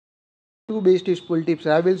Two best useful tips.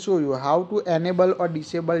 I will show you how to enable or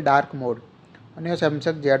disable dark mode on your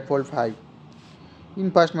Samsung Z Fold 5.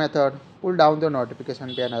 In first method, pull down the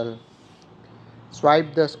notification panel,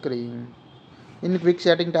 swipe the screen. In quick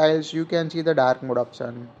setting tiles, you can see the dark mode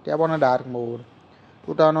option. Tap on a dark mode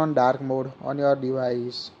to turn on dark mode on your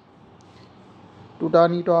device. To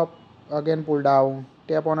turn it off, again pull down,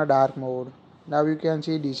 tap on a dark mode. Now you can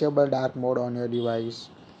see disable dark mode on your device.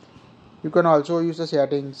 You can also use the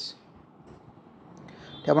settings.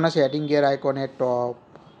 Tap on a setting gear icon at top.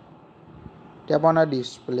 Tap on a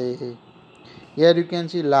display. Here you can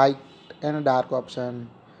see light and dark option.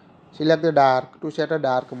 Select the dark to set a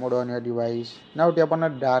dark mode on your device. Now tap on a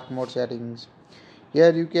dark mode settings.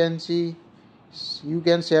 Here you can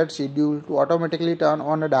set schedule to automatically turn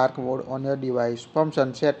on a dark mode on your device from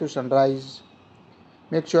sunset to sunrise.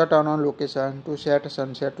 Make sure turn on location to set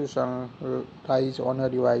sunset to sunrise on your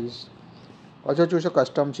device. Also choose a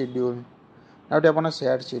custom schedule. Now tap on a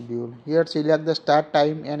set schedule. Here select the start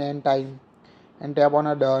time and end time and tap on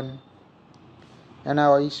a done. And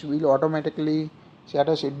it will automatically set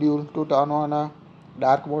a schedule to turn on a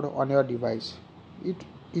dark mode on your device. It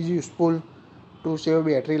is useful to save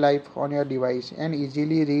battery life on your device and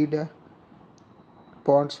easily read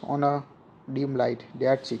fonts on a dim light.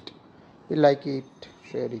 That's it. If you like it,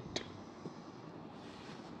 share it.